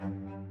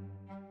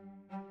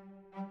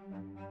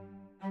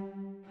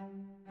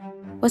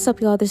What's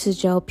up, y'all? This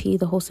is JLP,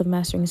 the host of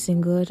Mastering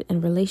Sin Good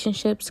and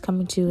Relationships,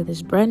 coming to you with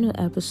this brand new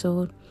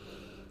episode.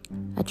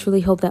 I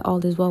truly hope that all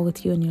is well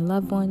with you and your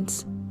loved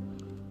ones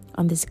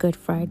on this Good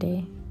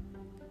Friday.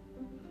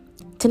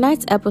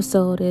 Tonight's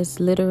episode is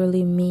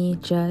literally me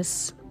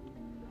just,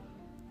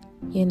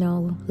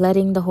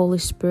 letting the Holy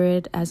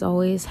Spirit, as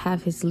always,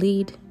 have his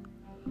lead.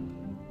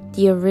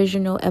 The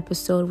original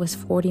episode was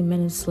 40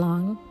 minutes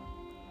long.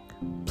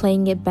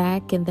 Playing it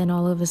back, and then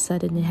all of a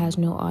sudden it has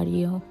no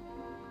audio.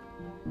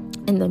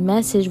 And the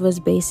message was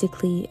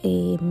basically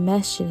a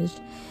message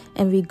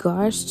in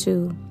regards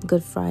to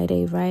Good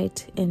Friday,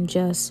 right? And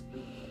just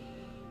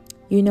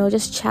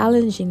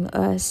challenging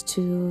us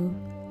to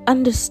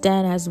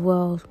understand as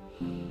well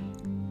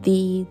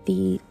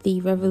the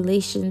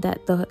revelation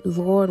that the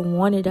Lord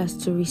wanted us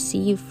to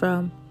receive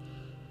from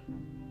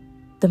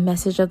the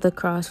message of the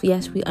cross.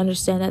 Yes, we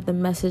understand that the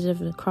message of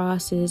the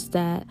cross is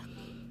that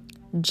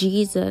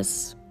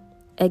Jesus,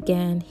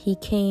 again, he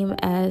came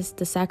as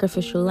the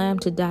sacrificial lamb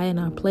to die in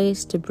our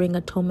place, to bring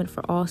atonement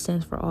for all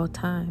sins for all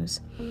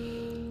times.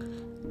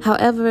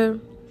 However,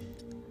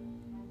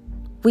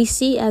 we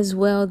see as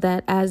well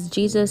that as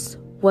Jesus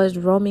was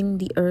roaming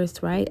the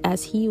earth, right,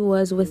 as he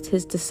was with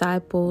his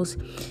disciples,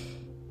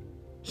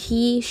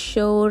 he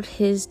showed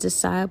his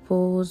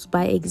disciples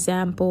by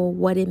example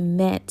what it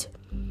meant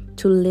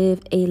to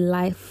live a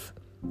life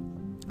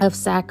of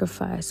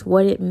sacrifice,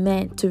 what it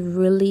meant to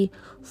really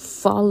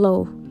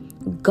follow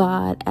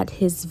God at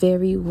his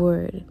very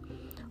word.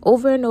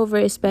 Over and over,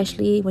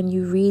 especially when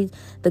you read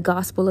the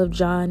Gospel of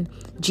John,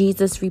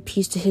 Jesus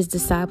repeats to his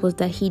disciples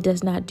that he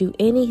does not do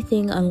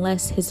anything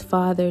unless his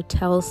Father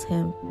tells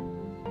him.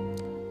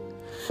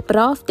 But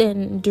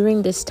often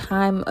during this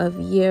time of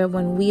year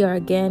when we are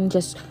again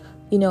just,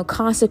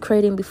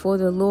 consecrating before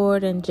the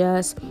Lord and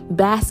just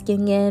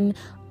basking in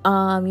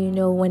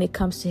when it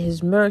comes to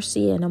his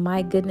mercy, and oh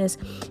my goodness,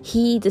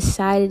 he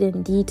decided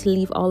indeed to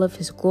leave all of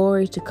his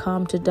glory to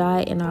come to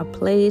die in our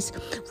place.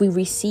 We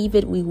receive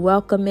it, we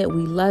welcome it,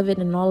 we love it,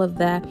 and all of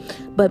that.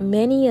 But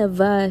many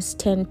of us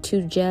tend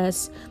to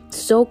just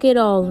soak it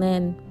all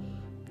in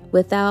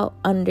without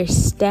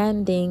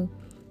understanding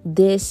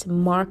this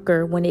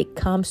marker when it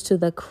comes to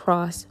the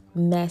cross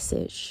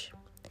message.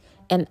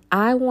 And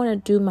I want to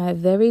do my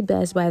very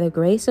best by the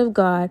grace of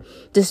God,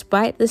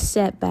 despite the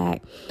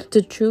setback,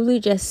 to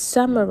truly just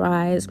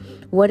summarize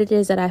what it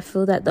is that I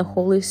feel that the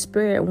Holy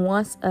Spirit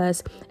wants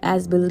us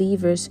as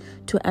believers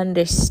to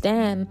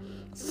understand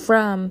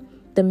from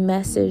the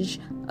message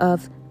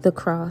of the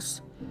cross.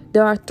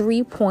 There are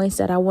 3 points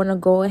that I want to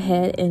go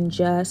ahead and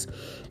just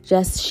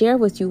share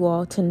with you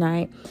all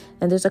tonight.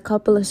 And there's a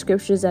couple of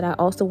scriptures that I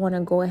also want to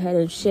go ahead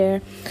and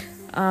share.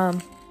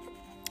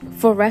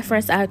 For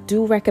reference, I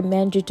do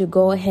recommend you to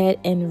go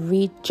ahead and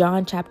read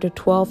John chapter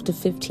 12 to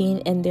 15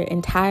 in their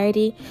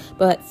entirety.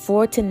 But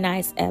for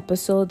tonight's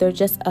episode, there are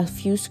just a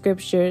few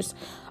scriptures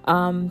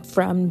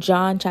from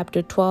John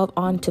chapter 12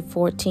 on to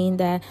 14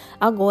 that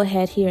I'll go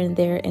ahead here and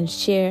there and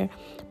share.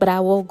 But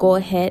I will go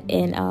ahead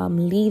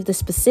and leave the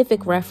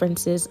specific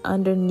references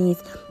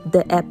underneath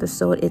the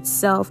episode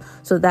itself,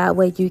 so that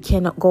way you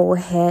can go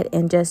ahead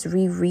and just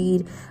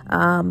reread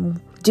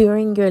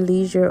during your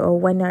leisure, or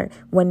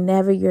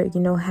whenever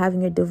you're having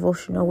your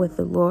devotional with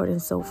the Lord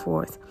and so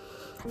forth.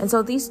 And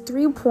so these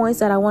 3 points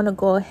that I want to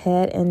go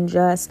ahead and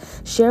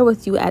just share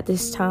with you at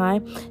this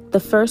time. The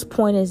first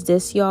point is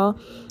this, y'all.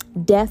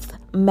 Death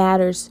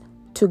matters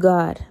to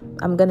God.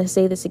 I'm going to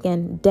say this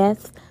again.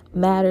 Death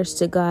matters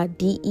to God.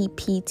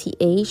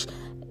 DEPTH.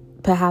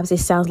 Perhaps it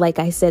sounds like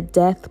I said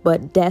death,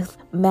 but death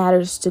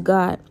matters to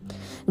God.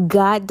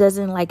 God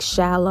doesn't like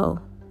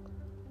shallow.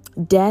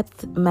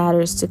 Death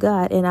matters to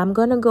God. And I'm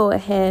going to go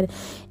ahead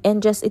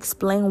and just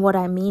explain what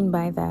I mean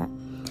by that.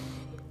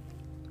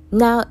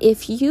 Now,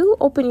 if you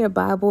open your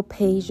Bible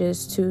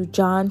pages to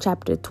John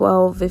chapter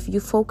 12, if you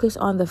focus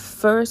on the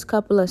first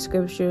couple of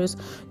scriptures,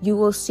 you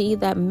will see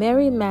that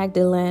Mary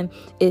Magdalene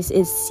is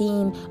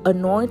seen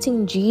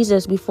anointing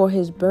Jesus before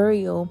his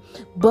burial.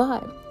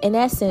 But in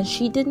essence,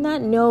 she did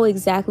not know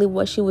exactly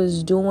what she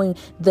was doing,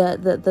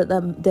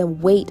 the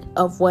weight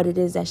of what it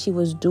is that she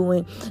was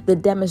doing, the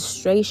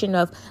demonstration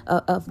of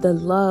the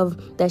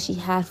love that she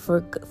had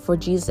for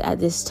Jesus at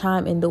this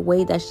time, in the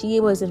way that she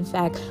was in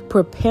fact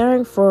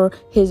preparing for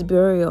his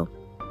burial.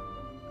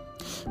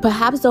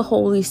 Perhaps the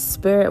Holy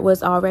Spirit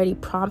was already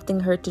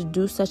prompting her to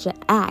do such an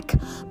act,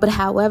 but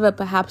however,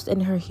 perhaps in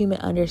her human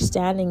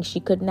understanding,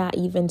 she could not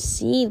even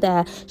see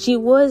that she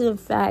was in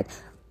fact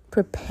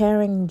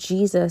preparing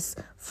Jesus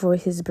for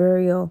his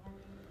burial.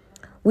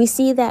 We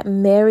see that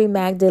Mary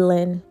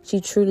Magdalene,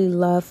 she truly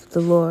loved the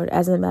Lord.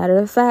 As a matter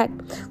of fact,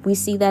 we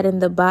see that in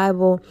the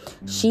Bible,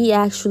 she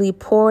actually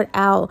poured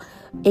out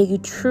a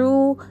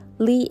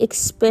truly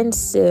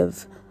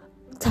expensive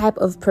type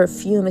of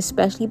perfume,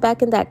 especially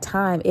back in that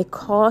time. It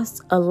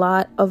cost a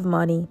lot of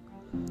money.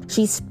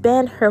 She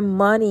spent her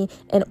money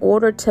in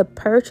order to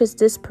purchase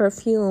this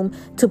perfume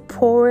to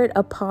pour it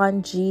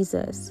upon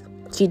Jesus.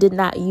 She did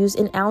not use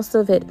an ounce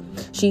of it.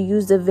 She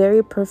used the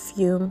very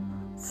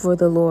perfume for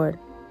the Lord.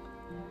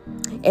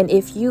 And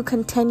if you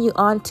continue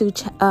on to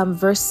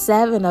verse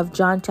 7 of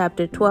John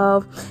chapter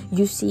 12,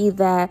 you see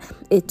that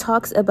it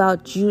talks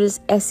about Judas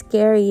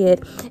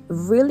Iscariot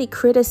really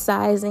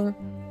criticizing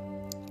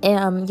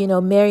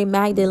Mary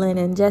Magdalene,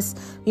 and just,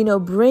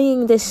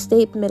 bringing this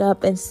statement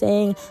up and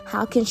saying,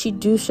 how can she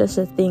do such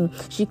a thing?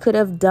 She could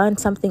have done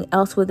something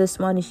else with this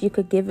money. She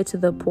could give it to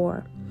the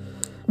poor.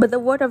 But the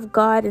word of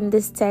God in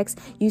this text,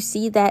 you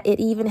see that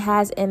it even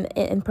has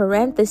in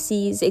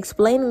parentheses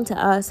explaining to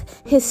us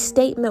his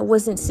statement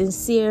wasn't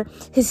sincere.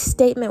 His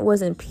statement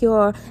wasn't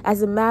pure.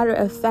 As a matter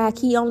of fact,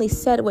 he only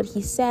said what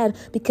he said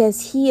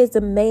because he is the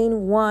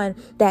main one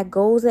that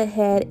goes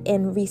ahead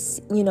and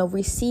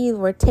receive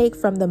or take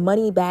from the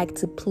money bag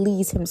to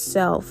please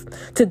himself,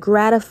 to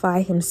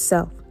gratify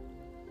himself.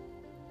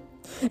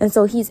 And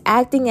so he's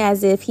acting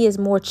as if he is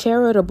more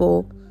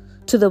charitable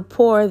to the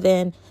poor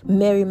than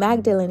Mary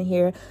Magdalene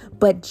here.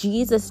 But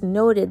Jesus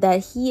noted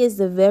that he is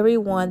the very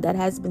one that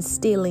has been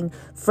stealing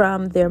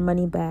from their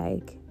money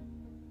bag.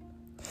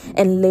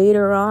 And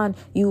later on,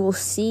 you will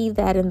see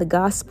that in the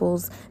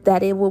Gospels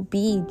that it will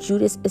be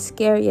Judas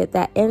Iscariot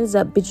that ends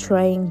up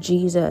betraying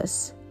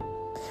Jesus.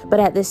 But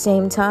at the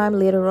same time,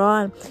 later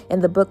on in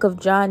the book of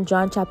John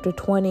chapter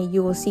 20,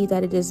 you will see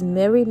that it is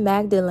Mary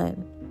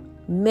Magdalene.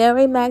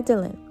 Mary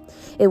Magdalene.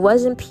 It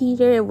wasn't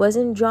Peter, it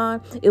wasn't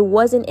John, it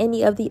wasn't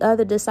any of the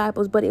other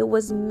disciples, but it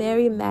was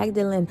Mary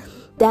Magdalene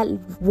that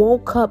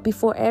woke up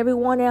before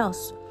everyone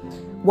else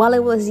while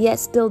it was yet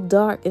still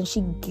dark, and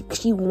she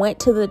went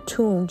to the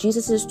tomb,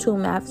 Jesus's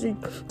tomb, after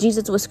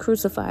Jesus was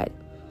crucified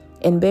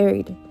and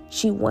buried.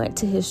 She went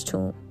to his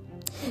tomb,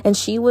 and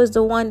she was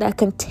the one that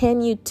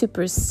continued to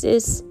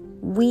persist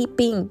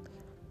weeping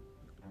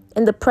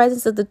in the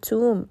presence of the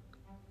tomb.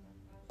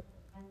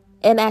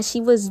 And as she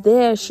was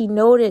there, she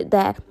noted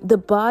that the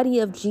body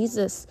of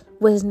Jesus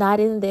was not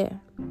in there.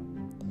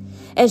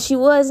 And she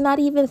was not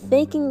even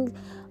thinking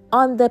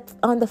on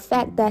the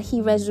fact that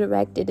he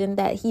resurrected and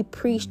that he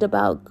preached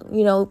about,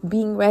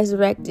 being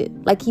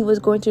resurrected, like he was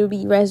going to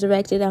be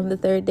resurrected on the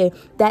third day.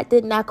 That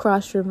did not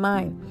cross her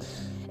mind.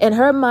 In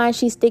her mind,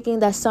 she's thinking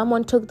that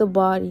someone took the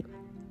body.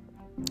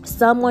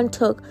 Someone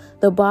took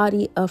the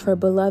body of her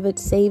beloved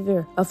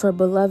Savior, of her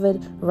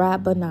beloved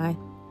Rabboni,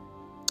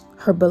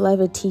 her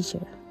beloved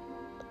teacher.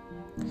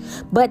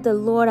 But the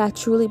Lord, I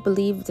truly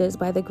believe this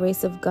by the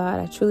grace of God.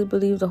 I truly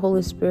believe the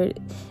Holy Spirit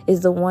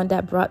is the one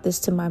that brought this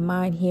to my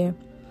mind here.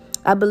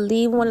 I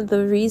believe one of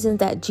the reasons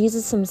that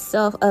Jesus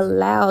himself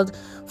allowed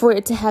for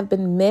it to have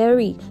been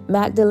Mary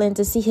Magdalene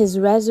to see his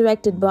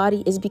resurrected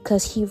body is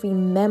because he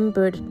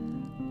remembered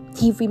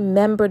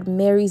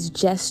Mary's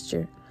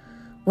gesture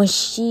when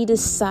she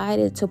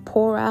decided to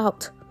pour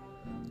out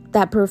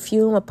that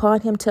perfume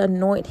upon him to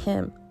anoint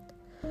him.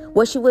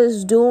 What she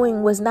was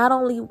doing was not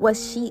only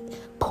was she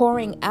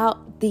pouring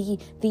out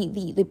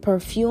the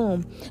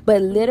perfume,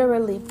 but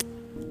literally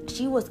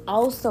she was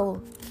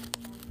also,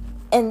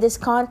 in this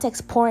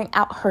context, pouring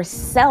out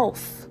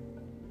herself.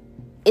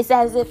 It's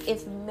as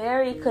if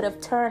Mary could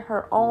have turned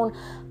her own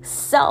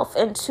self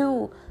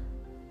into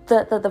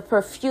the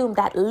perfume,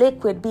 that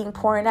liquid being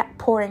poured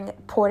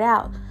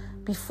out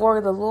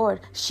before the Lord.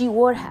 She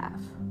would have.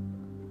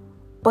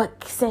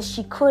 But since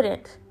she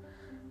couldn't,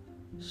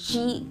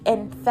 she,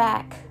 in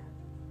fact,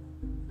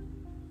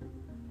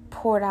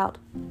 poured out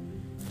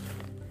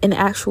an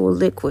actual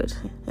liquid.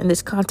 In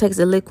this context,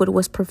 the liquid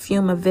was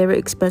perfume, a very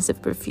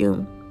expensive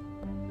perfume.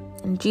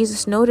 And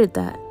Jesus noted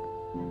that.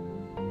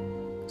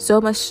 So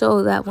much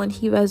so that when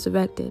he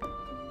resurrected,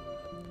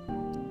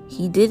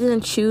 he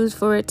didn't choose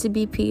for it to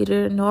be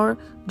Peter, nor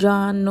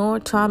John, nor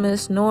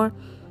Thomas, nor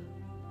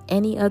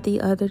any of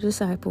the other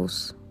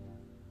disciples.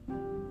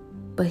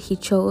 But he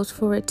chose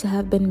for it to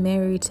have been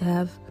Mary, to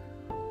have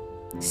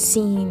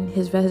seen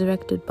his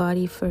resurrected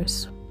body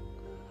first.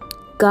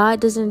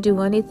 God doesn't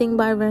do anything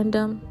by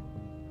random.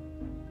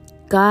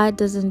 God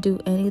doesn't do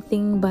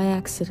anything by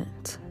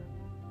accident.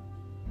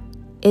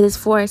 It is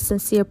for a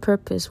sincere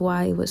purpose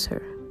why it was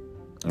her.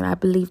 And I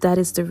believe that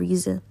is the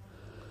reason.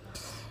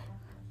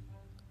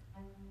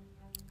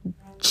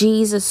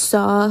 Jesus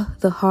saw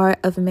the heart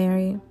of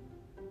Mary.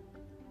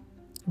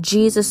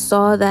 Jesus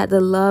saw that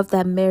the love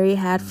that Mary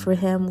had for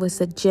him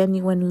was a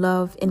genuine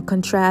love, in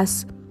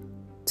contrast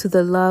to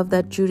the love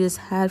that Judas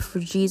had for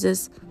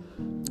Jesus.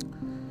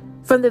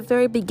 From the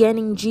very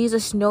beginning,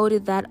 Jesus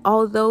noted that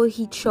although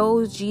he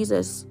chose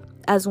Jesus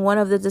as one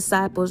of the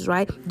disciples,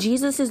 right?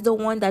 Jesus is the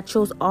one that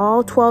chose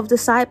all 12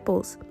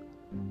 disciples.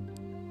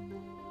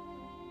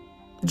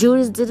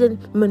 Judas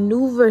didn't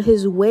maneuver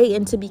his way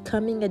into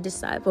becoming a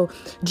disciple.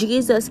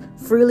 Jesus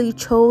freely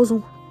chose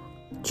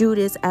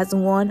Judas as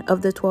one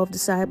of the 12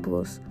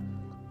 disciples.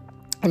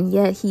 And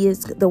yet he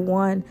is the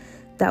one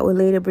that would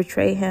later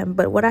betray him.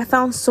 But what I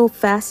found so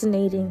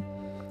fascinating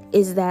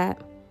is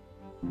that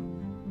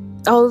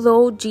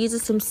although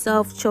Jesus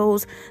himself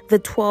chose the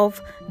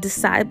 12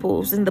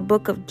 disciples in the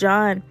book of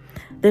John,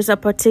 there's a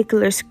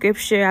particular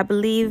scripture, I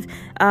believe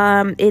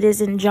it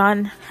is in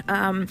John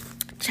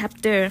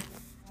chapter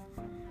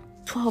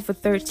 12 or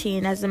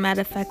 13. As a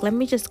matter of fact, let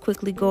me just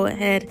quickly go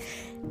ahead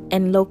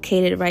and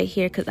locate it right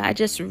here, because I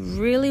just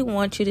really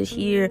want you to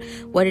hear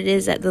what it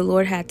is that the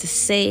Lord had to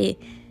say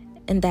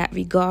in that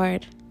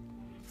regard.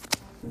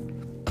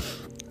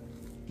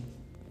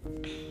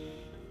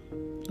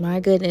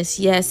 My goodness,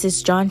 yes,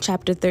 it's John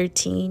chapter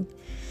 13,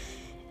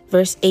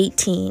 verse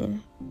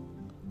 18.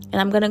 And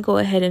I'm going to go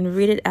ahead and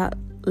read it out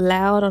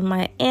loud on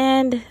my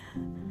end.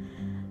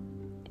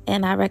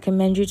 And I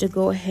recommend you to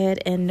go ahead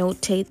and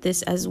notate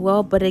this as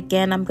well. But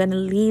again, I'm going to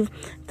leave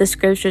the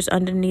scriptures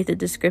underneath the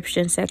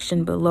description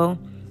section below.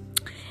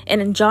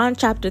 And in John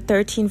chapter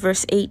 13,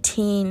 verse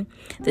 18,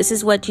 this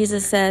is what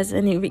Jesus says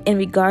in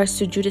regards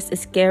to Judas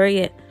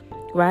Iscariot,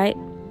 right?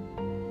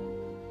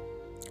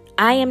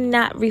 I am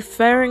not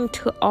referring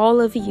to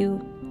all of you.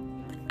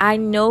 I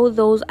know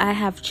those I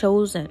have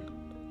chosen.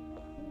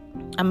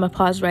 I'm going to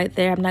pause right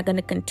there. I'm not going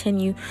to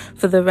continue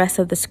for the rest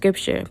of the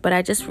scripture, but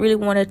I just really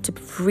wanted to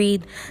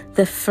read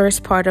the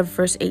first part of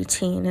verse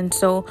 18. And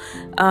so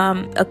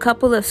a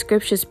couple of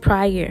scriptures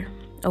prior,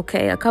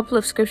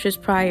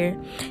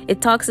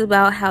 it talks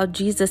about how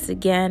Jesus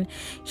again,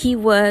 he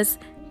was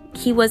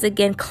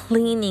again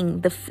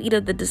cleaning the feet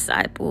of the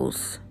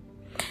disciples.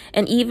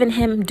 And even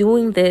him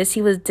doing this,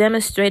 he was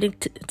demonstrating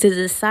to the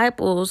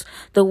disciples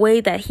the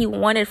way that he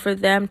wanted for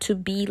them to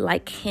be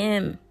like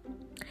him.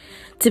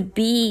 To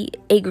be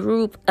a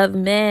group of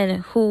men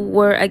who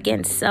were,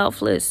 again,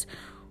 selfless,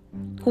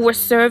 who were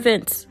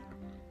servants.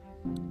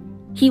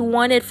 He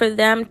wanted for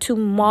them to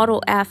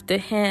model after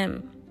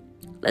him.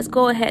 Let's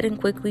go ahead and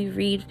quickly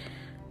read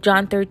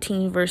John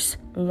 13, verse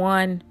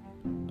 1,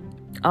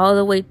 all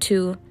the way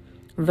to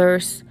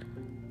verse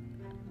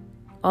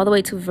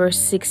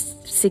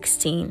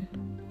 16.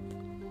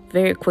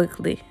 Very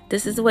quickly.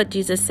 This is what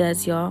Jesus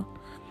says, y'all.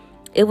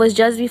 It was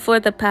just before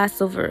the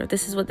Passover.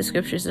 This is what the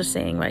scriptures are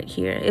saying right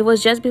here. It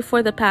was just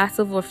before the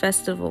Passover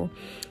festival.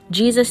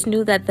 Jesus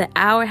knew that the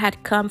hour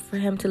had come for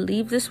him to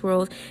leave this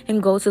world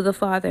and go to the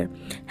Father.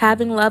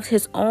 Having loved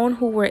his own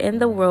who were in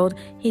the world,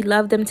 he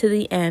loved them to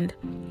the end.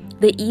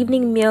 The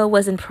evening meal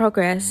was in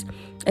progress,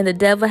 and the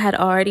devil had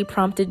already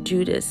prompted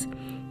Judas,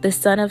 the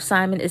son of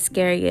Simon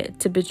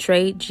Iscariot, to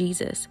betray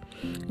Jesus.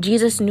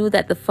 Jesus knew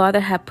that the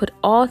Father had put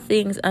all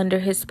things under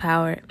his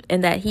power,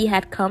 and that he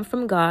had come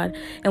from God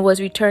and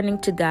was returning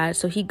to God.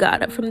 So he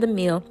got up from the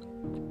meal,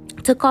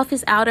 took off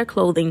his outer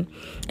clothing,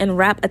 and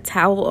wrapped a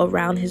towel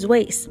around his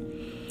waist.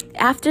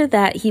 After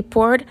that, he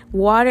poured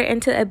water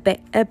into a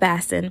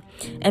basin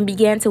and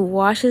began to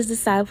wash his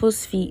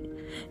disciples' feet,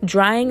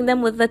 drying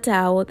them with the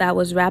towel that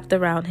was wrapped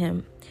around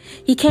him.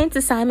 He came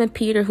to Simon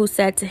Peter, who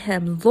said to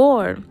him,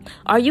 Lord,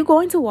 are you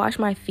going to wash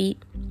my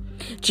feet?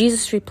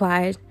 Jesus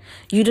replied,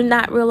 you do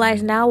not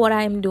realize now what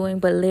I am doing,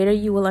 but later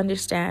you will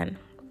understand.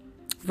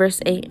 Verse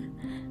 8.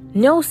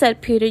 No,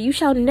 said Peter, you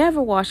shall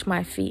never wash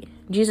my feet.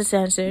 Jesus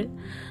answered,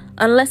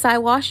 unless I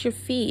wash your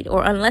feet,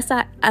 or unless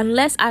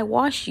I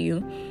wash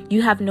you,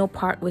 you have no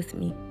part with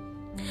me.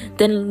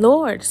 Then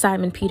Lord,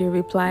 Simon Peter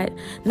replied,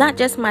 not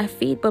just my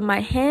feet, but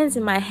my hands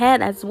and my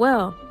head as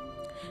well.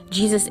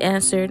 Jesus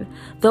answered,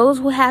 those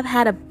who have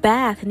had a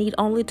bath need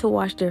only to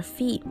wash their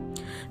feet.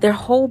 Their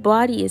whole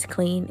body is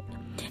clean.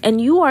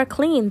 And you are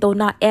clean, though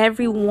not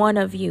every one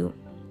of you.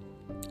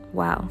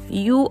 Wow.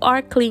 You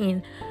are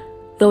clean,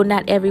 though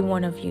not every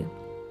one of you.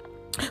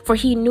 For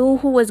he knew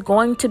who was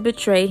going to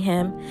betray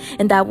him,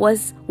 and that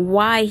was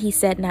why he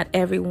said not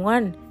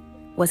everyone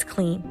was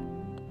clean.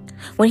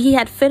 When he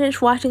had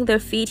finished washing their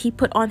feet, he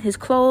put on his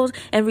clothes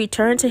and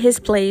returned to his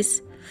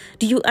place.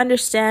 Do you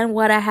understand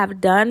what I have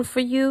done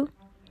for you?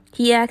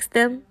 He asked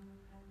them.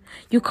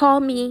 You call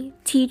me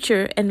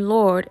teacher and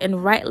Lord,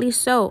 and rightly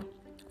so,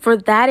 for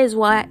that is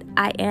what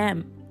I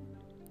am.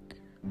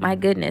 My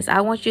goodness,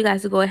 I want you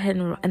guys to go ahead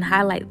and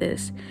highlight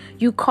this.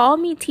 You call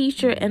me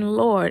teacher and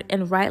Lord,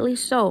 and rightly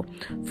so,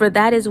 for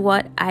that is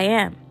what I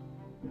am.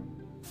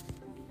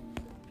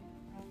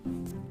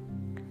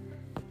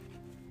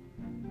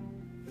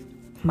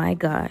 My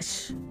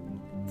gosh,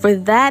 for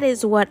that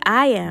is what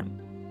I am.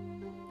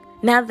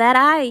 Now that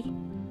I,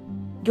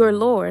 your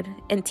Lord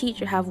and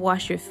teacher, have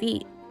washed your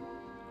feet,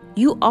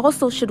 you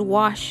also should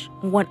wash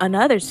one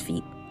another's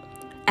feet.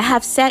 I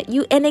have set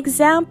you an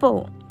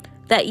example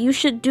that you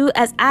should do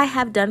as I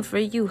have done for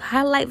you.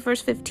 Highlight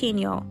verse 15,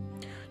 y'all.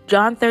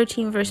 John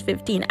 13, verse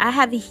 15. I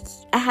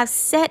have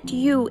set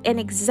you an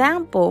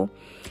example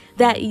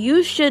that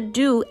you should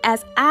do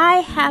as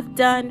I have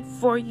done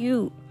for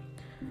you.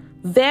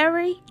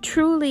 Very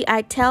truly,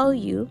 I tell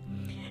you,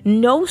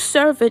 no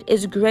servant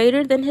is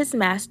greater than his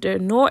master,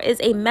 nor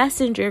is a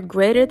messenger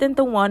greater than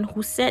the one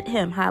who sent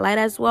him. Highlight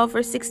as well,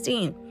 verse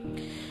 16.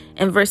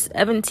 And verse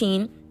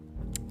 17.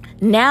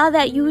 Now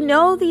that you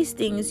know these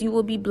things, you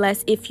will be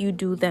blessed if you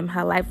do them.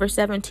 Highlight verse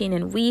 17.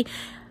 And we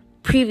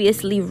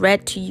previously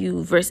read to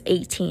you verse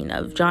 18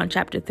 of John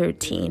chapter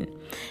 13.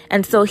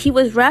 And so he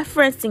was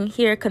referencing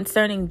here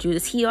concerning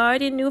Judas. He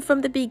already knew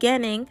from the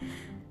beginning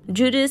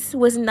Judas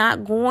was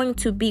not going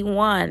to be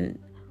one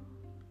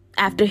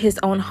after his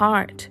own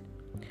heart.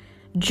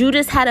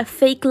 Judas had a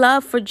fake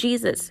love for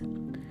Jesus.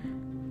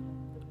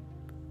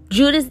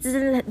 Judas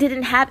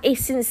didn't have a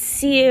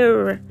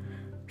sincere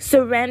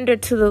surrender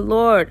to the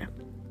Lord,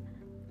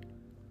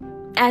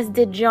 as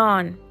did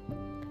John,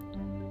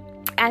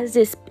 as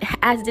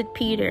did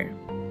Peter,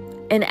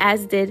 and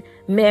as did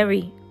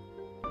Mary.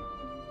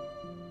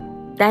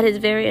 That is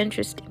very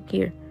interesting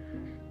here.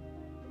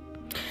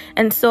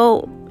 And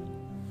so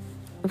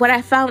what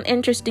I found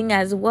interesting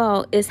as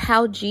well is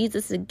how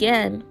Jesus,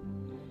 again,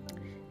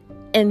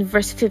 in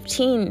verse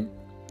 15,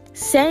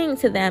 saying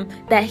to them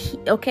that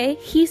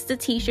he's the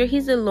teacher,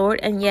 he's the Lord,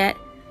 and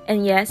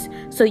yes,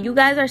 so you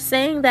guys are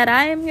saying that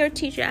I am your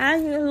teacher, I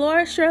am your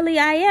Lord, surely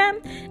I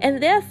am,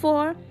 and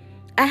therefore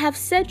I have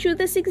set you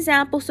this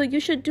example, so you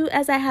should do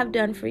as I have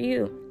done for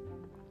you.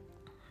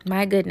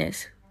 My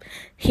goodness.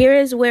 Here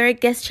is where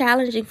it gets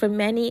challenging for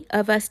many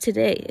of us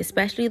today,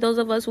 especially those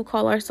of us who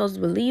call ourselves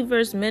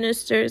believers,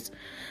 ministers,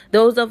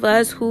 those of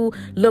us who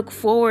look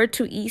forward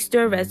to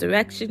Easter,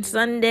 Resurrection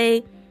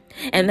Sunday.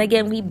 And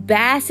again, we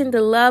bask in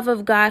the love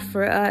of God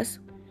for us.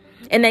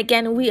 And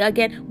again, we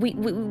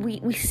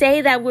say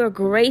that we're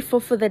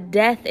grateful for the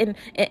death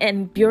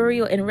and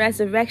burial and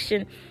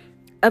resurrection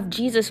of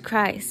Jesus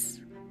Christ.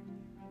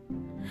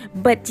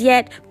 But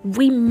yet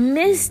we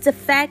miss the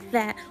fact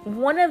that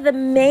one of the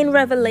main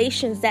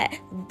revelations that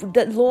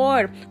the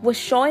Lord was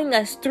showing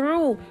us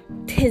through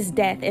his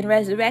death and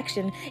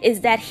resurrection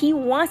is that he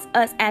wants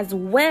us as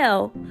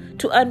well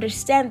to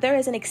understand there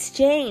is an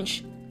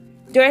exchange.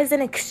 There is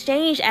an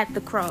exchange at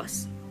the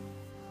cross.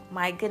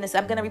 My goodness,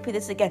 I'm going to repeat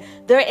this again.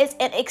 There is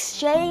an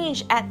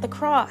exchange at the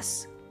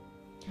cross.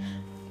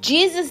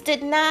 Jesus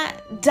did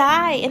not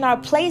die in our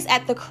place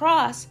at the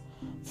cross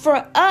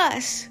for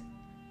us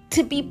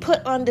to be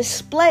put on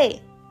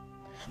display,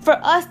 for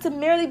us to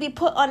merely be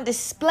put on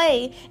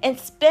display and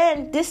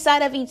spend this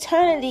side of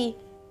eternity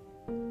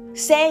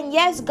saying,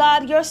 yes,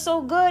 God, you're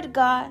so good,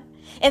 God,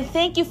 and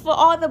thank you for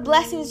all the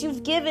blessings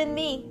you've given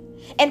me,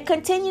 and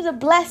continue to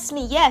bless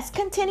me. Yes,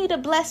 continue to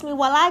bless me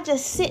while I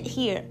just sit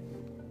here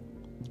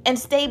and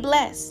stay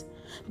blessed.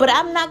 But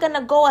I'm not going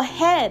to go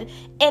ahead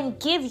and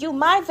give you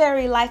my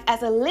very life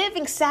as a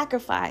living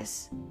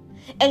sacrifice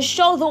and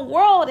show the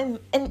world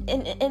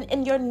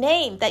in your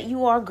name that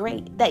you are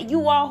great, that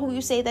you are who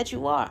you say that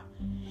you are.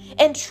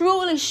 And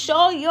truly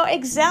show your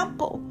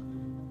example.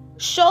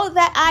 Show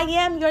that I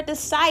am your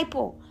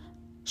disciple.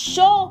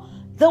 Show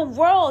the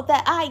world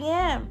that I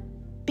am,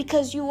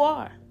 because you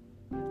are.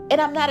 And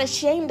I'm not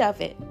ashamed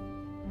of it.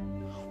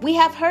 We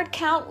have heard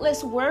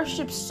countless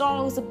worship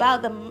songs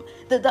about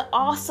the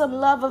awesome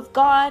love of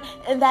God,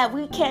 and that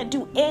we can't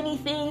do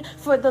anything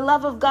for the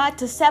love of God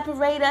to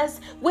separate us,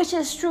 which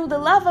is true. The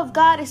love of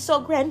God is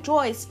so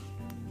grandiose.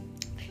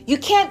 You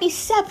can't be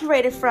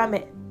separated from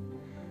it,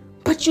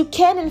 but you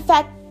can, in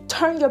fact,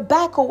 turn your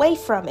back away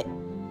from it.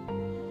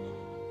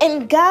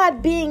 And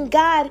God being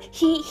God,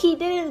 he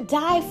didn't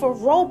die for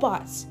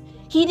robots.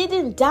 He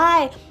didn't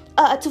die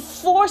to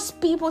force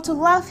people to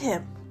love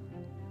him.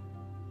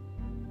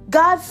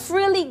 God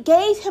freely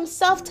gave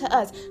himself to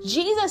us.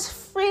 Jesus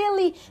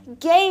freely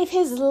gave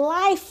his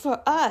life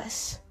for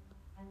us.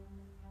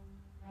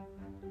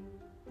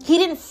 He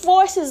didn't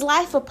force his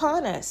life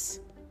upon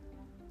us.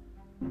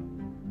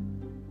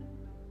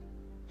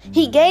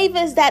 He gave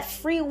us that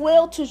free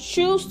will to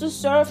choose to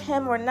serve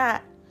him or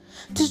not,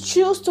 to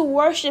choose to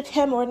worship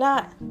him or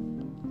not.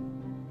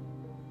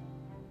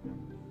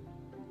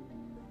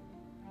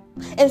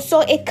 And so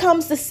it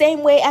comes the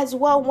same way as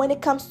well when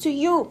it comes to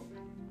you.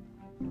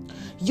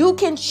 You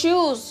can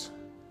choose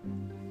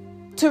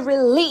to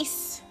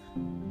release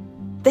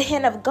the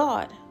hand of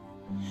God.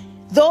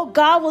 Though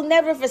God will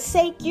never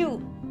forsake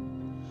you,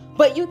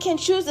 but you can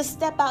choose to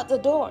step out the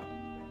door.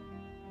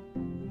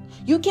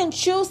 You can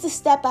choose to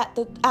step out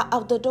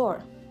the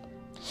door.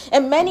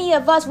 And many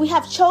of us, we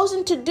have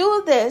chosen to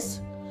do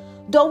this,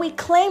 though we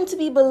claim to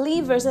be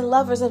believers and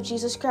lovers of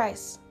Jesus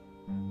Christ.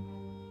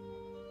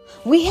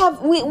 We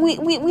have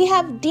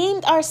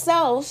deemed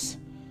ourselves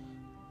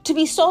to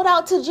be sold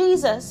out to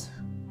Jesus.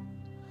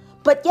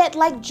 But yet,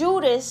 like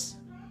Judas,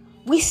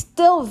 we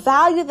still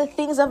value the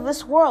things of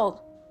this world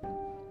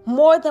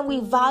more than we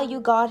value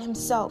God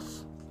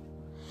himself.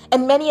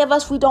 And many of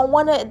us, we don't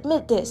want to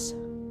admit this.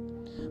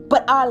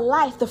 But our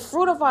life, the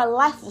fruit of our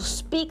life will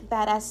speak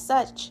that as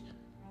such.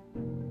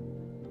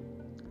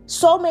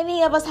 So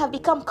many of us have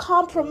become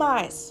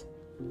compromised.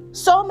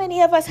 So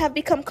many of us have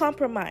become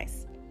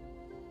compromised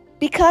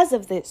because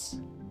of this.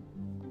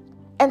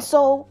 And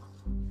so,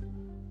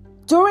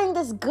 during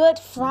this Good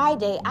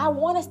Friday, I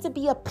want us to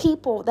be a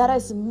people that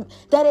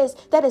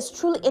is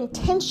truly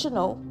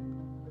intentional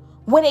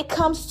when it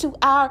comes to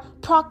our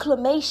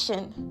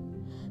proclamation,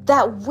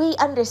 that we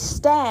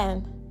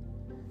understand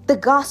the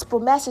gospel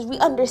message, we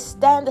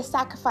understand the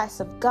sacrifice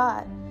of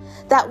God,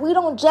 that we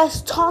don't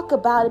just talk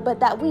about it, but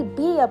that we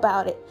be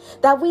about it,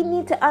 that we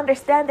need to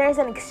understand there's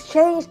an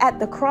exchange at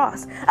the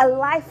cross, a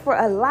life for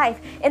a life.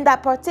 In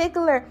that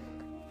particular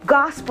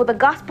gospel, the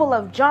Gospel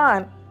of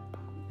John,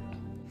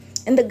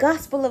 in the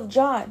Gospel of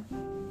John,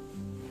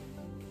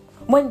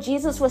 when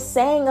Jesus was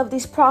saying of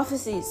these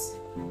prophecies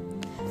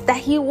that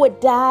he would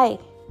die,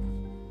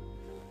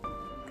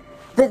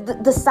 The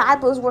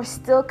disciples were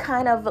still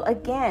kind of,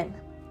 again,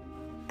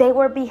 they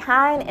were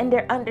behind in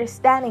their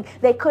understanding.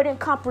 They couldn't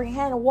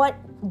comprehend what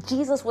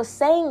Jesus was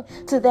saying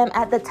to them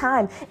at the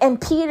time.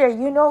 And Peter,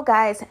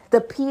 guys,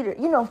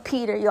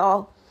 Peter,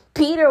 y'all.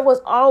 Peter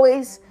was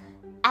always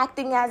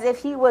acting as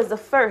if he was the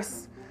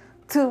first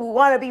to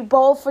want to be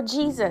bold for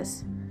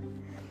Jesus.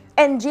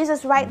 And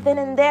Jesus right then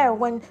and there,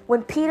 when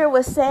Peter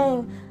was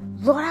saying,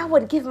 Lord, I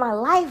would give my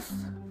life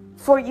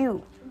for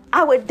you.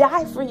 I would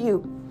die for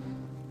you.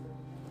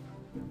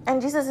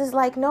 And Jesus is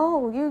like,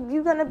 no,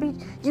 you're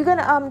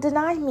gonna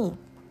deny me.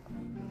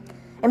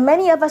 And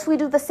many of us, we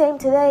do the same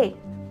today.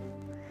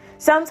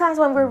 Sometimes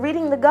when we're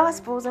reading the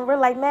Gospels and we're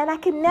like, man, I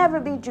could never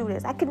be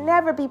Judas. I could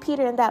never be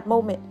Peter in that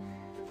moment.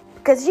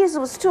 Because Jesus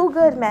was too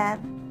good, man.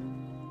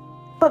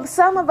 But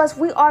some of us,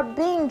 we are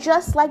being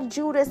just like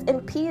Judas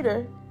and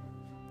Peter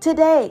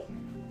today.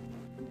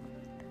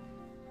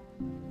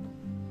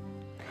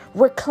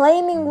 We're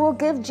claiming we'll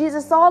give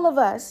Jesus all of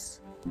us,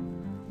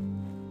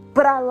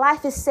 but our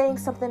life is saying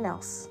something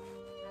else.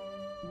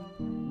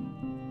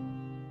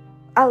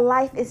 Our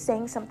life is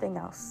saying something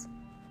else.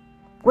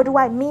 What do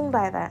I mean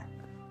by that?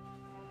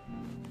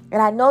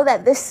 And I know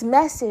that this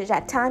message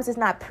at times is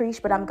not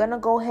preached, but I'm going to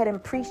go ahead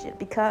and preach it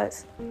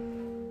because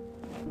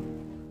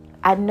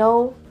I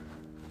know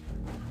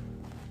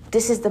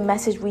this is the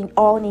message we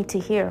all need to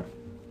hear.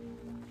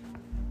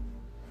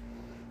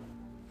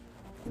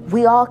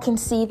 We all can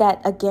see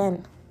that,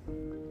 again,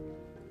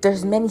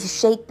 there's many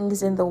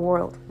shakings in the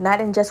world,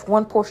 not in just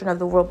one portion of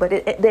the world, but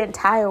the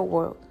entire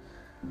world.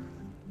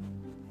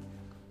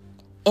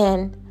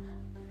 And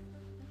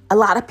a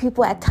lot of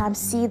people at times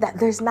see that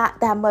there's not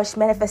that much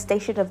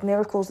manifestation of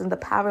miracles and the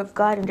power of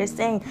God. And they're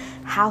saying,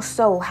 how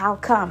so? How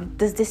come?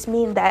 Does this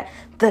mean that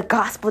the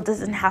gospel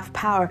doesn't have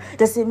power?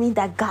 Does it mean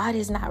that God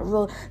is not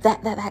real?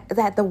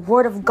 That the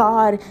word of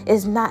God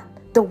is not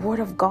the word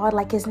of God,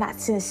 like it's not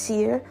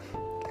sincere?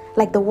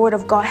 Like the word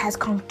of God has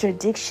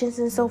contradictions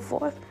and so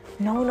forth?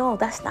 No,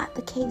 that's not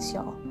the case,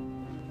 y'all.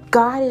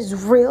 God is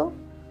real.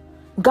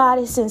 God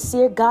is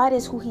sincere. God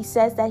is who he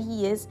says that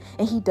he is,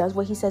 and he does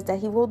what he says that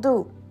he will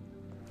do.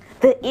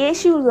 The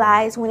issue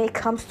lies when it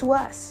comes to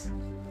us.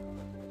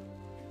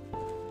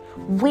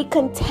 We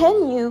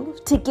continue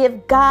to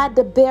give God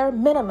the bare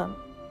minimum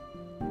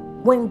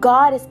when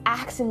God is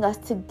asking us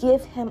to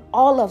give him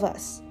all of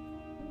us.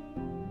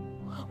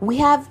 We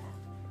have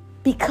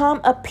become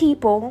a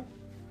people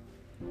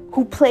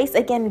who place,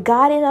 again,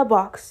 God in a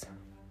box.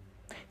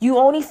 You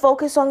only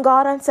focus on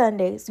God on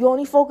Sundays. You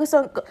only focus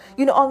on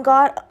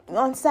God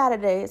on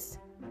Saturdays.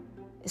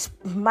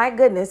 My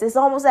goodness, it's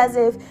almost as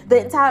if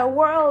the entire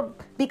world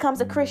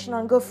becomes a Christian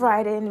on Good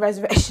Friday and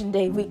Resurrection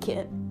Day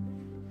weekend.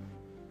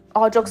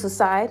 All jokes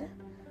aside.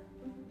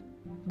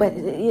 But,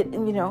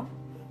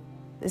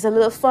 it's a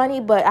little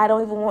funny, but I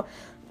don't even want...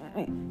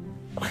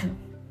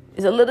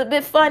 It's a little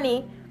bit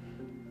funny.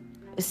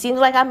 It seems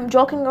like I'm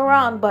joking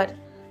around, but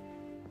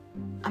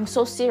I'm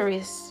so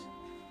serious.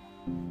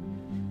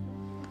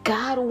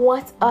 God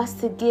wants us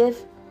to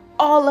give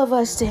all of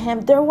us to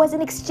him. There was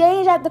an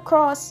exchange at the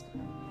cross.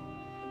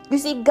 You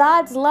see,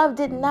 God's love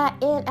did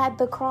not end at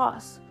the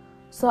cross.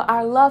 So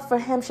our love for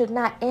him should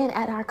not end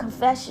at our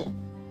confession.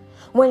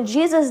 When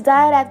Jesus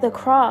died at the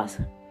cross,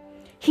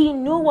 he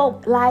knew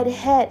what lied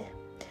ahead.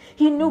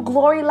 He knew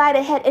glory lied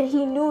ahead, and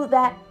he knew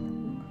that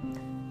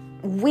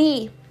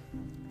we,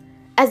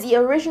 as the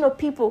original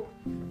people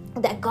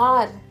that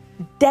God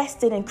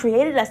destined and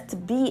created us to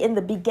be in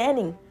the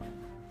beginning,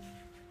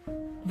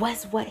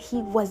 was what he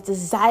was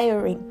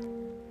desiring.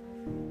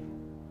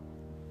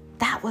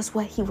 That was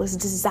what he was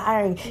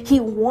desiring. He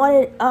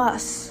wanted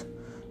us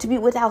to be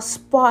without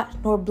spot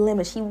nor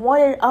blemish. He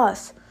wanted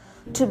us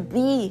to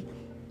be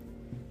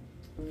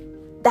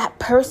that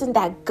person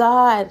that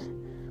God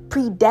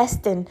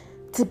predestined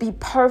to be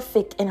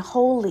perfect and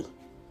holy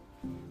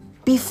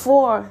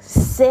before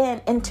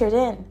sin entered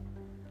in,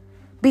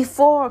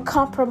 before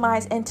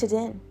compromise entered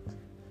in,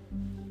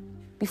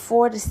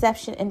 before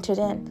deception entered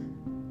in.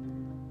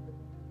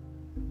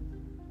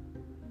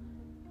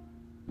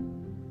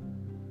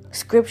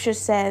 Scripture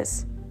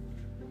says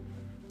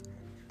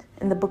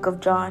in the book of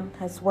John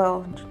as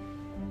well,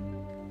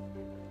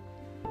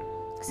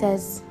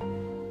 says,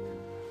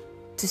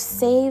 to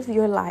save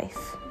your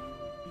life,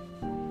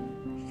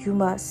 you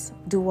must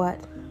do what?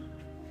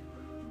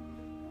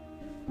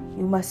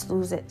 You must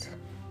lose it.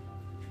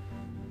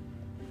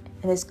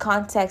 In this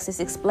context, it's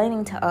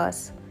explaining to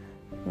us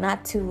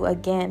not to,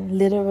 again,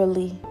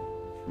 literally,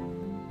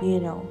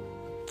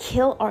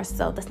 kill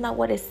ourselves. That's not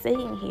what it's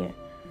saying here.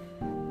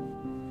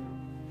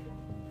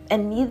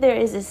 And neither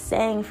is it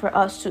saying for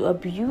us to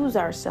abuse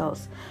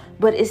ourselves,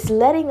 but it's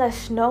letting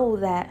us know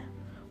that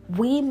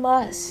we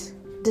must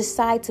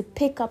decide to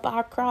pick up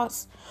our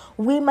cross.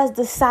 We must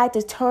decide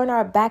to turn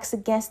our backs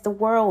against the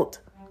world.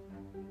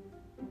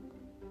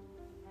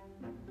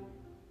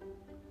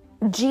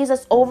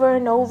 Jesus over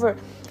and over,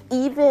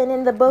 even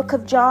in the book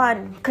of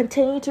John,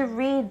 continue to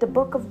read the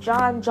book of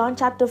John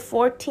chapter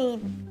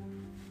 14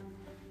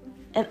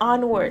 and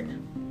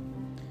onward.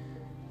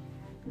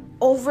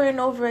 Over and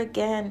over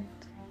again,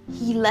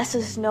 he lets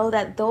us know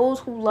that those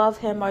who love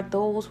him are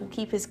those who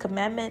keep his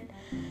commandment.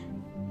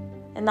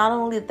 And not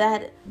only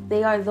that,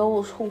 they are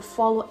those who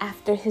follow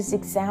after his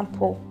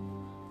example.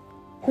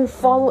 Who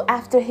follow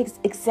after his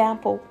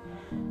example.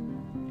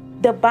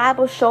 The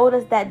Bible showed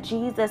us that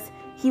Jesus,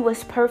 he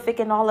was perfect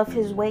in all of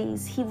his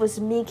ways. He was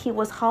meek, he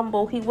was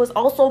humble, he was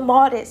also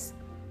modest.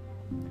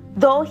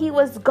 Though he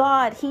was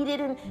God, he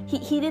didn't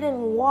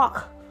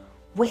walk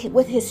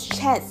with his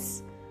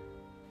chest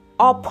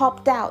all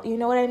popped out. You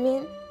know what I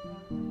mean?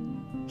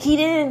 He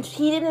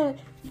didn't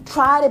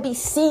try to be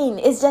seen.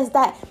 It's just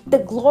that the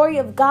glory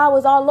of God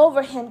was all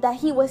over him, that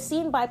he was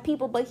seen by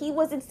people, but he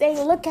wasn't saying,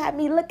 look at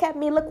me, look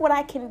what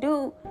I can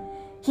do.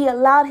 He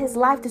allowed his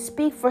life to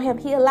speak for him.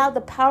 He allowed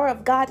the power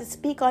of God to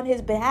speak on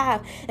his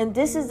behalf. And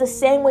this is the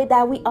same way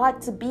that we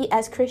ought to be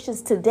as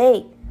Christians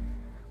today.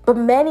 But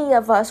many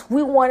of us,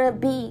 we want to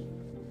be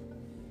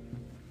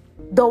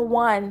the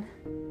one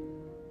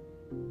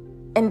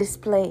in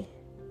display,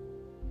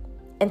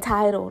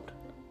 entitled.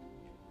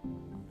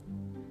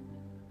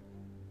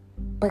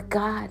 But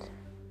God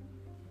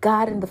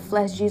in the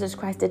flesh, Jesus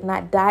Christ, did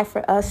not die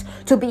for us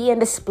to be in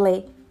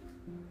display.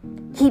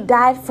 He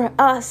died for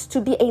us to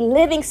be a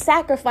living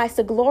sacrifice,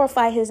 to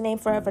glorify his name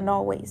forever and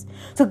always,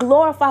 to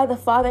glorify the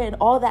Father in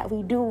all that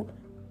we do,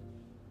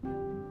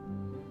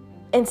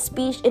 in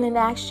speech and in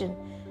action.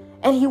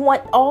 And he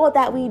wants all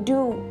that we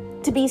do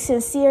to be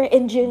sincere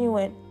and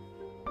genuine.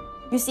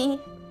 You see,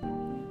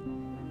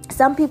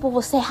 some people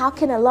will say, how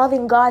can a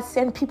loving God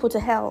send people to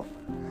hell?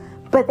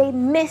 But they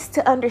miss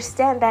to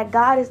understand that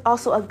God is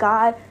also a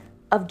God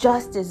of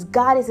justice.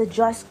 God is a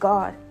just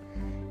God.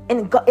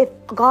 And if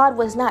God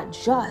was not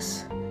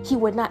just, he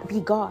would not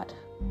be God.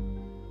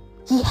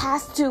 He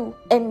has to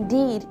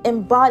indeed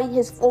embody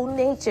his full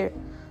nature,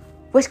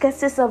 which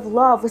consists of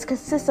love, which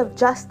consists of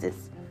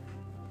justice,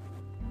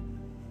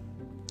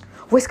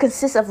 which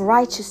consists of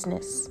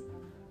righteousness.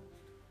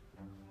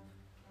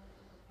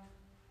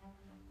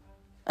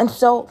 And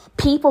so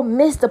people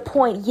miss the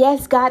point.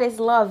 Yes, God is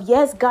love.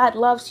 Yes, God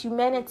loves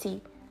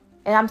humanity.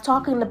 And I'm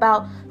talking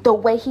about the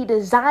way he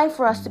designed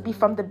for us to be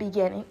from the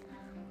beginning.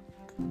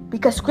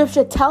 Because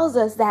scripture tells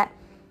us that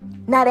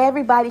not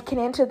everybody can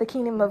enter the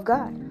kingdom of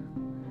God.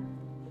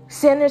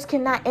 Sinners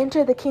cannot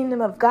enter the kingdom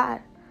of God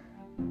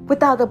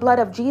without the blood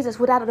of Jesus,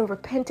 without a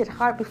repentant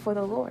heart before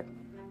the Lord.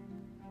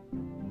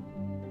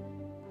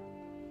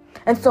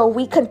 And so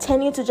we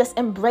continue to just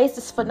embrace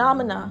this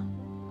phenomenon,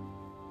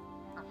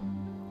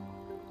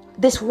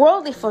 this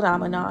worldly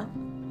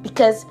phenomenon,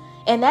 because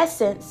in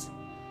essence,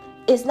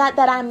 it's not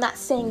that I'm not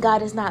saying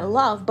God is not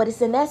love, but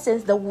it's in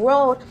essence the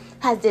world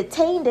has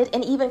detained it,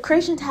 and even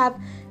Christians have,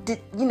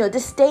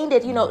 disdained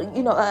it.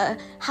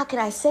 How can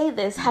I say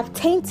this? Have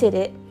tainted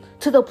it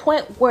to the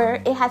point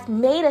where it has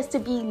made us to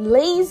be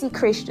lazy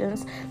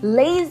Christians,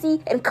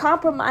 lazy and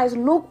compromised,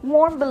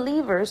 lukewarm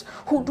believers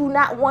who do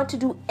not want to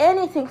do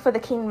anything for the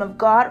kingdom of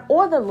God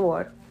or the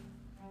Lord.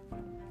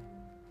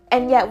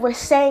 And yet we're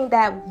saying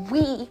that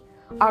we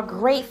are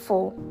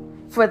grateful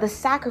for the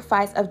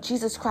sacrifice of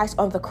Jesus Christ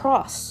on the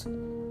cross.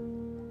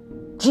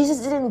 Jesus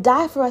didn't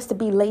die for us to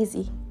be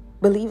lazy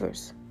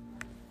believers.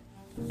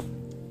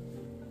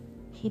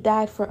 He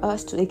died for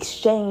us to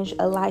exchange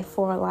a life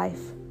for a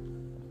life.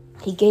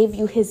 He gave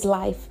you his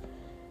life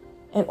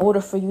in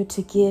order for you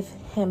to give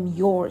him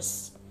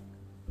yours.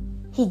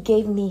 He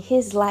gave me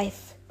his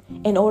life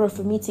in order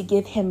for me to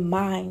give him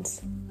mine.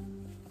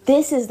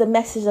 This is the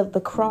message of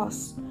the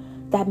cross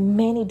that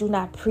many do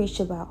not preach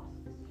about.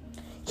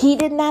 He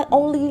did not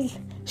only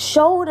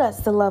showed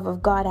us the love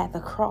of God at the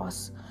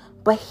cross,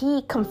 but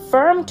he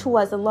confirmed to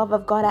us the love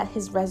of God at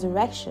his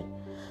resurrection.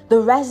 The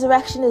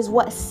resurrection is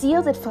what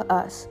sealed it for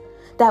us,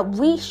 that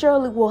we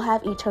surely will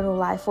have eternal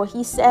life. For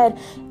he said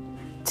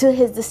to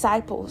his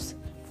disciples,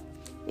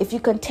 if you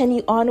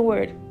continue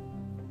onward,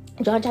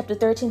 John chapter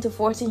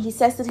 13-14, he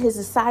says to his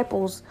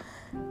disciples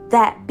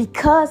that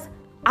because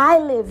I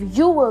live,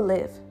 you will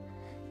live.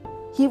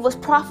 He was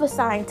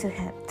prophesying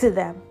to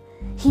them.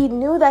 He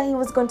knew that he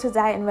was going to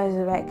die and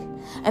resurrect.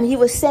 And he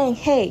was saying,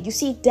 hey, you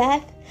see,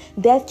 death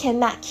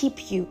cannot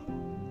keep you.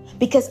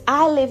 Because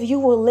I live, you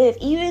will live.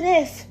 Even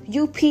if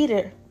you,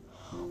 Peter,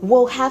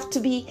 will have to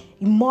be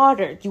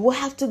martyred. You will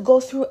have to go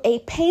through a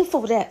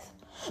painful death.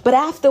 But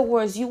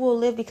afterwards, you will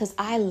live because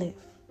I live.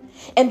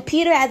 And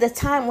Peter, at the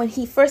time when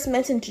he first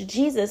mentioned to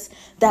Jesus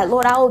that,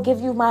 Lord, I will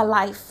give you my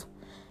life.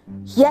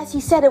 Yes,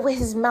 he said it with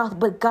his mouth,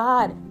 but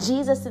God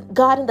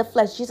in the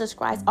flesh, Jesus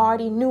Christ,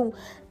 already knew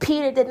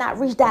Peter did not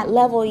reach that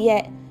level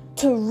yet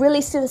to really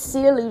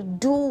sincerely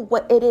do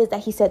what it is that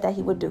he said that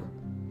he would do.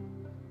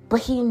 But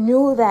he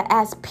knew that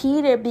as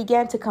Peter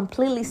began to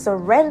completely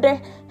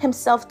surrender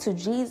himself to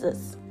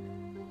Jesus,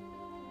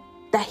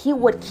 that he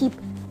would keep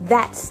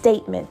that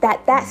statement,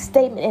 that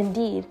statement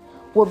indeed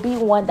will be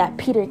one that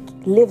Peter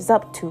lives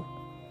up to.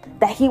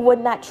 That he would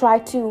not try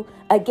to,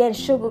 again,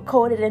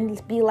 sugarcoat it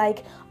and be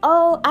like,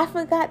 oh, I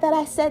forgot that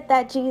I said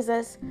that,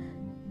 Jesus.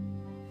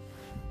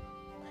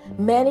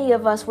 Many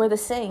of us were the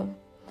same.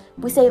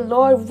 We say,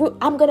 Lord,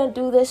 I'm going to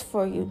do this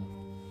for you.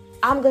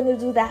 I'm going to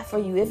do that for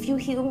you. If you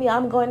heal me,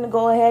 I'm going to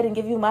go ahead and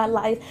give you my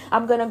life.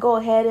 I'm going to go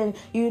ahead and,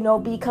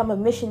 become a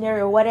missionary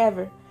or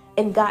whatever.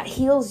 And God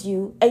heals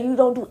you, and you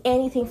don't do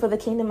anything for the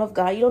kingdom of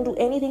God. You don't do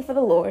anything for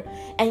the Lord.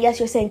 And yes,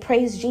 you're saying,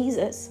 praise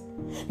Jesus.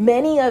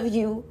 Many of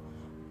you,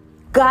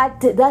 God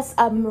does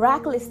a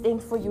miraculous thing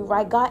for you,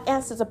 right? God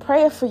answers a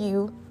prayer for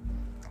you.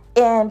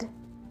 And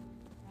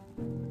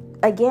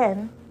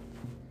again,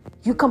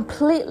 you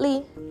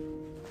completely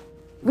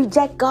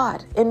reject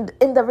God. And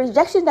in the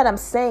rejection that I'm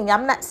saying,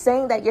 I'm not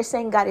saying that you're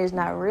saying God is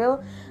not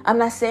real. I'm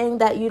not saying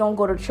that you don't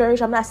go to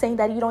church. I'm not saying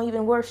that you don't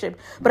even worship.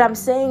 But I'm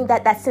saying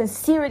that that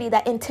sincerity,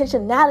 that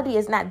intentionality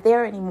is not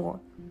there anymore,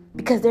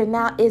 because there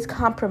now is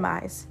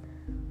compromise.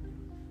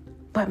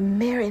 But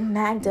Mary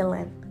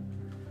Magdalene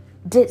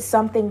did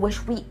something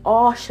which we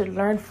all should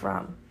learn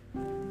from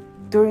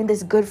during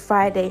this Good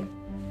Friday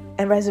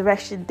and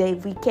Resurrection Day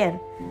weekend.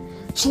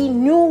 She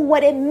knew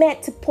what it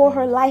meant to pour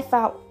her life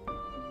out.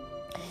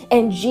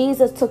 And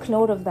Jesus took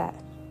note of that.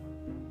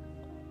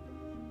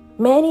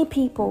 Many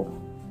people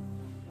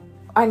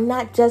are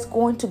not just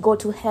going to go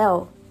to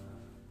hell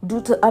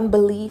due to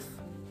unbelief.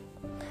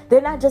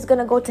 They're not just going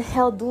to go to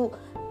hell due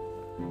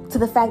to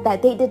the fact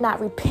that they did not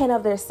repent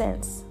of their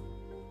sins.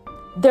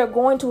 They're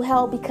going to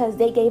hell because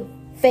they gave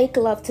fake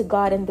love to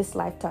God in this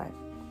lifetime.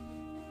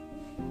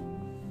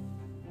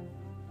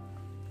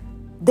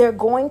 They're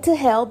going to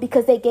hell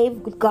because they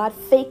gave God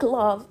fake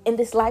love in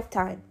this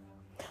lifetime.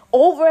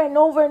 Over and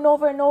over and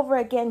over and over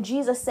again,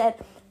 Jesus said,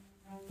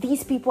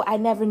 these people, I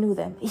never knew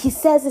them. He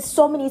says it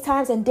so many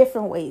times in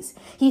different ways.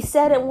 He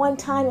said it one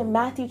time in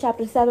Matthew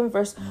chapter 7,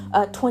 verse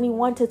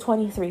 21 to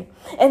 23.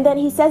 And then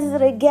he says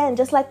it again,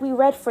 just like we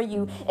read for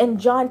you in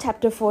John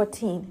chapter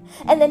 14.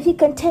 And then he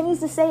continues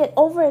to say it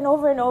over and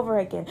over and over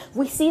again.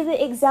 We see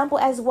the example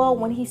as well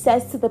when he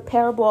says to the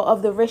parable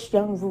of the rich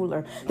young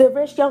ruler. The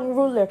rich young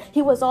ruler,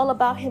 he was all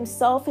about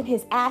himself and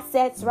his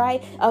assets,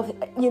 right? Of,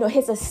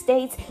 his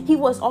estates. He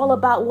was all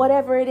about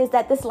whatever it is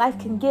that this life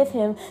can give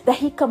him, that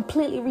he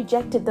completely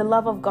rejected the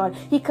love of God.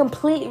 He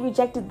completely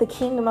rejected the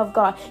kingdom of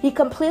God. He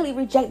completely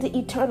rejected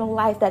eternal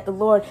life that the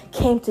Lord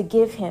came to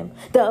give him,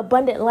 the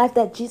abundant life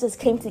that Jesus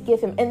came to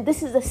give him. And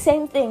this is the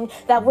same thing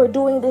that we're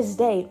doing this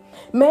day.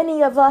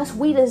 Many of us,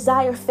 we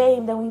desire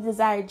fame than we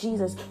desire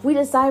Jesus. We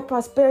desire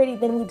prosperity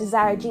than we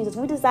desire Jesus.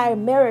 We desire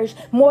marriage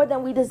more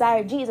than we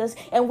desire Jesus.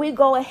 And we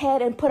go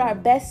ahead and put our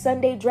best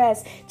Sunday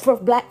dress for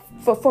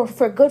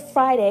Good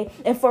Friday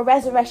and for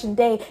Resurrection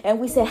Day, and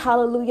we say,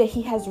 hallelujah,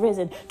 he has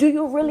risen. Do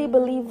you really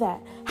believe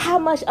that? How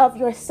much of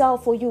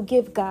yourself will you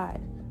give God?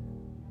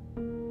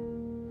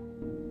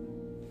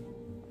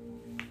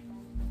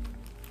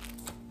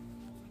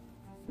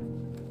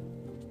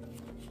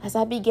 As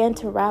I begin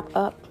to wrap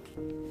up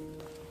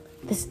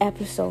this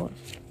episode,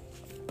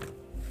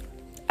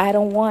 I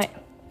don't want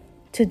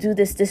to do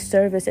this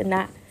disservice and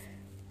not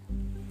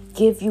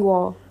give you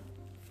all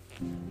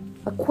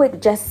a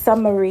quick just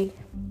summary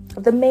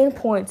of the main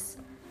points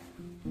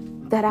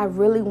that I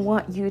really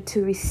want you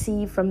to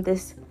receive from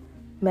this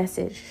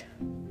message.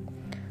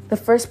 The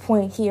first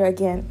point here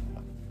again,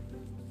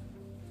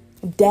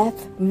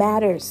 death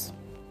matters.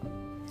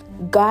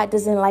 God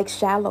doesn't like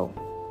shallow.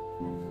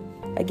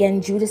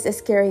 Again, Judas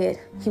Iscariot,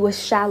 he was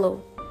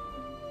shallow.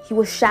 He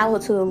was shallow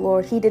to the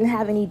Lord. He didn't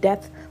have any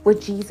depth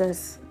with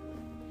Jesus.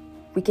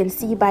 We can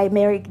see by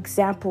Mary's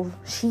example,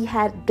 she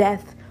had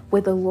depth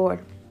with the Lord.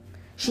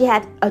 She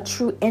had a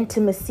true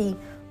intimacy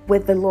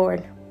with the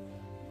Lord.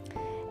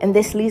 And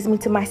this leads me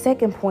to my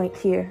second point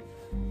here.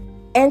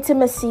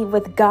 Intimacy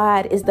with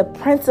God is the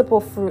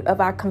principal fruit of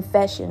our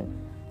confession,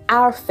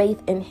 our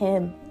faith in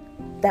him,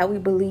 that we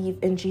believe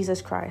in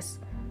Jesus Christ.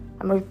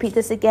 I'm going to repeat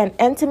this again.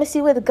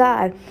 Intimacy with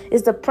God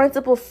is the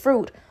principal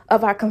fruit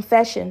of our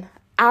confession,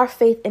 our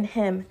faith in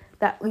him,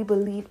 that we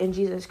believe in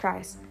Jesus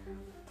Christ.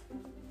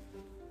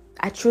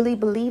 I truly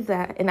believe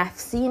that, and I've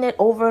seen it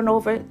over and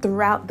over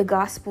throughout the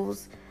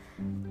Gospels.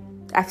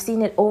 I've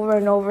seen it over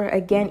and over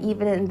again,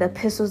 even in the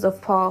epistles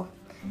of Paul.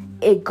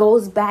 It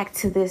goes back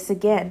to this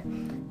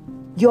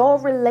again. Your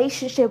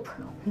relationship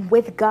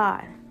with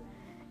God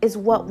is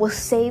what will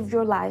save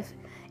your life.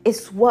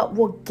 It's what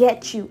will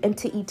get you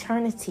into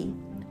eternity,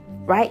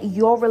 right?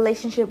 Your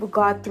relationship with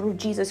God through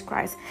Jesus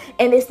Christ.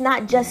 And it's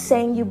not just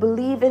saying you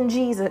believe in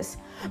Jesus,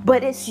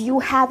 but it's you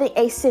having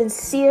a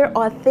sincere,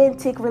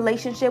 authentic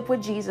relationship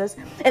with Jesus.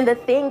 And the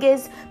thing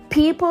is,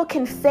 people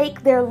can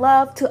fake their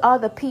love to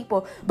other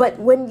people. But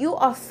when you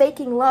are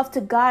faking love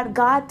to God,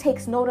 God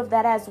takes note of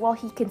that as well.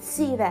 He can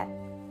see that.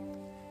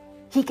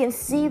 He can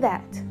see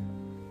that.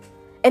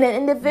 And an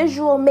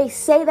individual may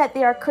say that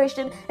they are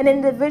Christian. An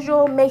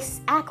individual may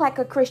act like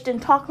a Christian,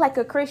 talk like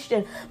a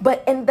Christian.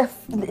 But in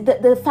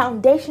the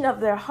foundation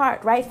of their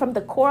heart, right, from the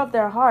core of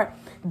their heart,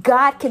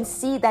 God can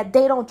see that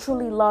they don't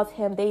truly love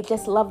him. They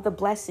just love the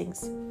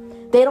blessings.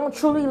 They don't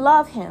truly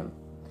love him.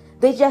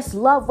 They just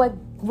love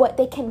what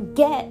they can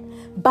get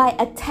by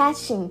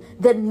attaching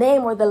the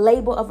name or the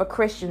label of a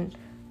Christian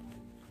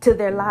to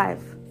their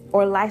life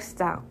or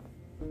lifestyle.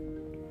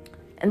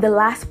 And the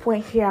last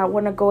point here I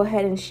want to go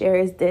ahead and share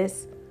is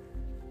this.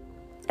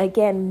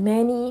 Again,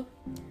 many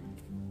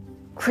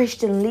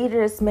Christian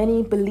leaders,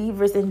 many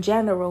believers in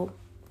general,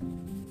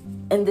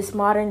 in this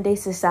modern day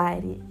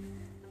society,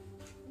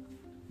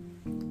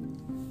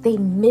 they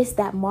miss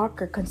that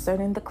marker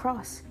concerning the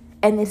cross.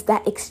 And it's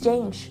that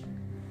exchange.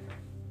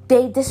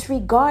 They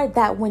disregard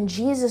that when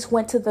Jesus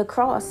went to the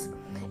cross,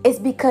 it's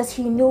because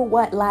he knew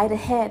what lied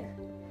ahead.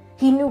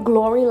 He knew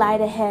glory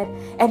lied ahead.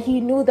 And he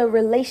knew the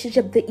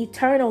relationship, the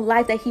eternal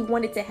life that he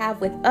wanted to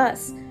have with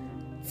us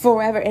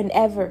forever and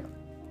ever.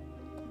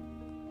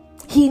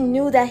 He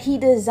knew that he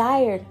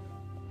desired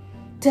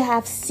to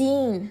have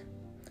seen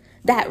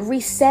that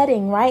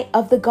resetting, right,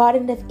 of the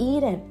Garden of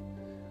Eden.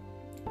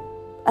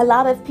 A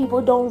lot of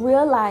people don't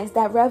realize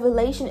that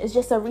Revelation is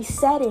just a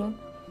resetting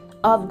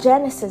of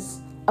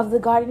Genesis, of the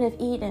Garden of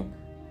Eden.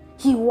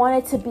 He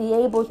wanted to be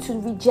able to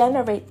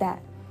regenerate that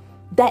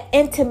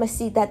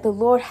intimacy that the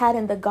Lord had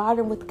in the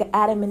garden with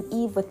Adam and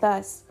Eve with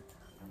us,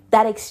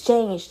 that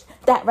exchange,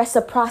 that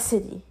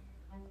reciprocity.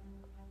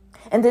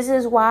 And this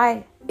is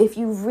why, if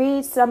you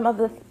read some of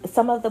the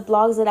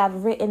blogs that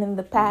I've written in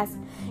the past,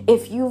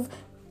 if you've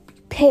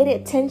paid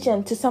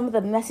attention to some of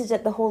the message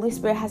that the Holy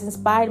Spirit has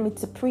inspired me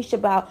to preach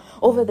about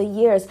over the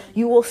years,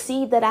 you will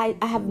see that I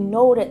have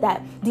noted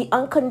that the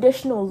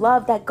unconditional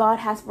love that God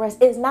has for us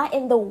is not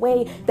in the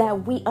way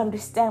that we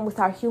understand with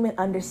our human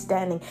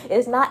understanding.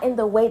 It's not in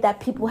the way that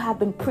people have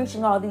been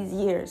preaching all these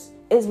years.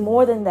 It's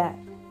more than that.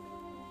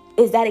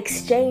 It's that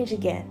exchange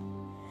again.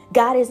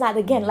 God is not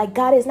going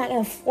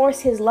to force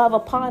his love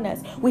upon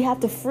us. We have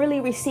to freely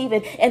receive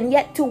it, and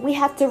yet too we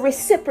have to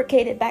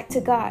reciprocate it back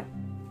to God.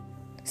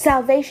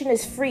 Salvation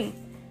is free,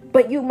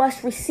 but you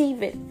must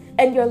receive it,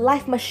 and your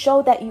life must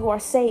show that you are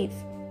saved.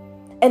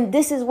 And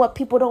this is what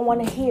people don't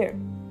want to hear.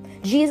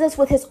 Jesus,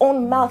 with his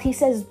own mouth, he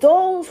says,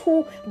 those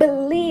who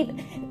believe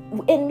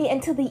in me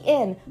until the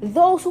end,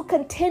 those who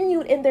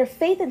continued in their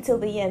faith until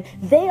the end,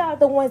 they are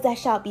the ones that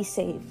shall be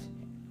saved.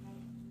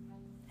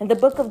 In the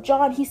book of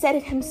John, he said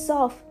it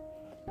himself.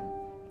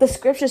 The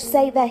scriptures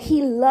say that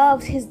he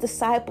loved his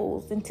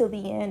disciples until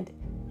the end.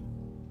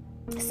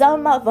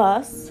 Some of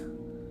us,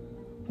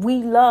 we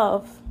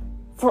love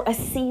for a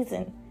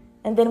season,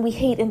 and then we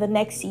hate in the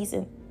next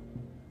season.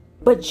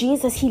 But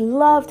Jesus, he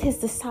loved his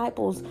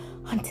disciples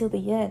until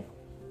the end.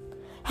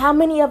 How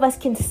many of us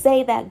can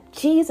say that,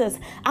 Jesus,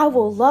 I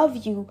will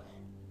love you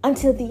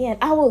until the end.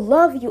 I will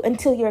love you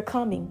until you're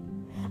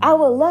coming. I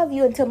will love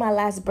you until my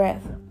last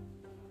breath.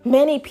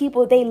 Many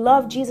people, they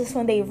love Jesus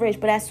when they're rich,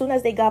 but as soon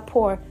as they got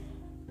poor,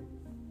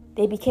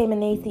 they became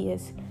an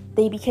atheist.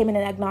 They became an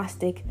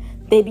agnostic.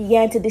 They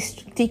began to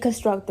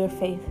deconstruct their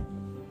faith.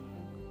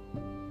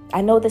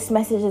 I know this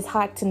message is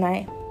hot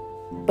tonight,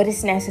 but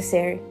it's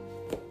necessary.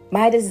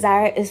 My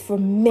desire is for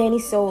many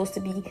souls to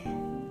be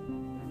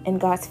in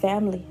God's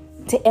family,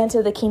 to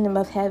enter the kingdom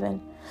of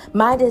heaven.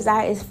 My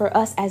desire is for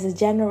us as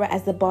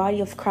the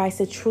body of Christ,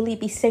 to truly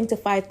be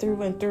sanctified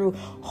through and through,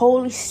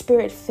 Holy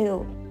Spirit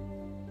filled.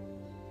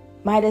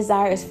 My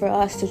desire is for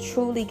us to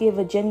truly give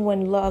a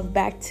genuine love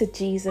back to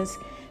Jesus,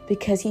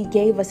 because he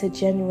gave us a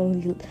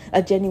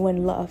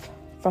genuine love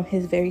from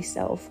his very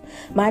self.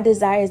 My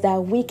desire is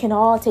that we can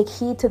all take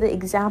heed to the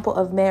example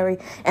of Mary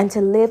and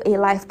to live a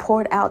life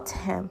poured out to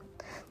him,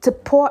 to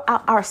pour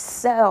out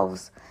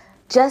ourselves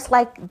just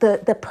like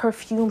the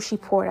perfume she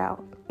poured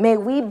out. May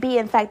we be,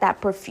 in fact,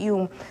 that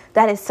perfume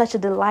that is such a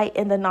delight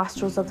in the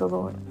nostrils of the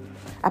Lord.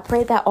 I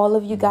pray that all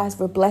of you guys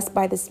were blessed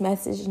by this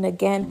message. And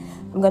again,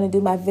 I'm going to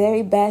do my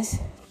very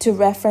best to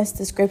reference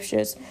the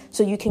scriptures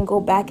so you can go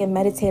back and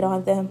meditate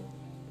on them.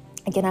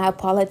 Again, I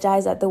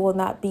apologize that there will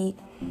not be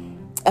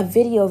a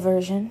video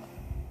version.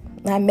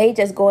 I may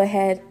just go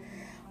ahead,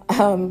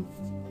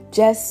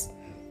 just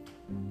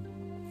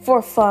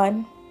for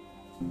fun,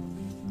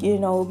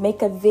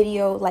 make a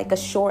video like a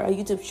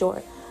YouTube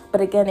short. But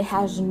again, it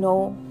has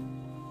no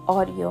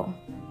audio.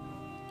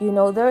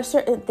 There are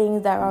certain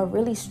things that are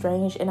really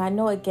strange. And I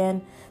know,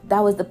 again,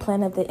 that was the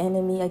plan of the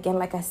enemy. Again,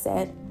 like I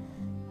said,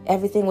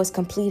 everything was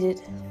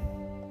completed.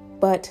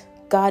 But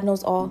God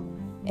knows all,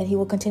 and he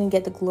will continue to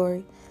get the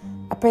glory.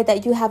 I pray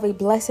that you have a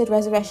blessed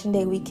Resurrection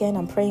Day weekend.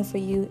 I'm praying for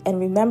you. And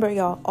remember,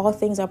 y'all, all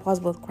things are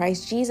possible with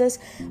Christ Jesus.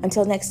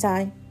 Until next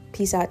time,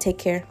 peace out. Take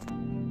care.